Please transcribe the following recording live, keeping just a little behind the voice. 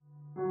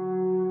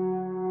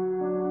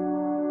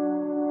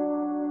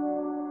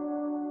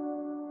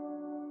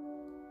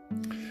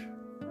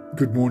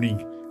Good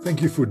morning.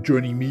 Thank you for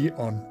joining me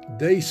on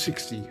day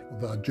 60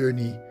 of our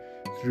journey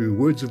through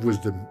words of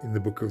wisdom in the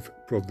book of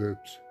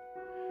Proverbs.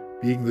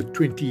 Being the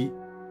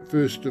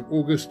 21st of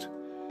August,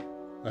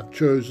 I've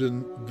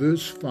chosen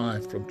verse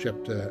 5 from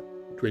chapter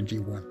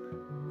 21,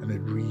 and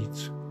it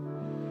reads,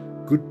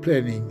 "Good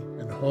planning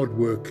and hard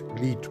work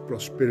lead to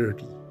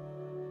prosperity,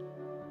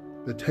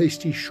 but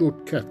hasty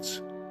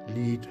shortcuts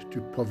lead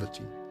to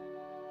poverty."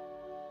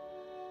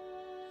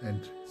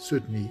 And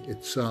certainly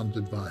it's sound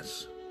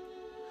advice.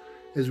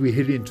 As we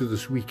head into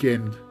this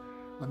weekend,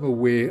 I'm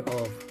aware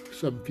of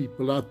some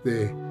people out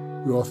there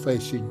who are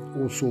facing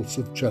all sorts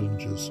of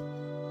challenges.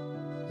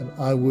 And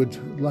I would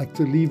like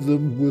to leave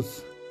them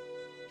with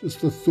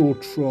just a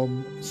thought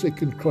from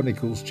 2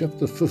 Chronicles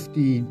chapter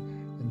 15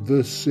 and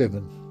verse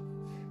 7.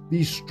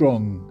 "Be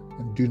strong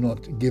and do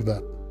not give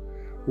up."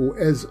 Or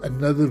as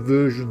another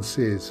version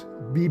says,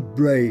 "Be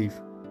brave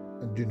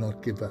and do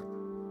not give up."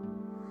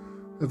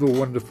 Have a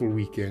wonderful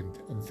weekend,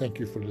 and thank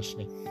you for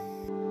listening.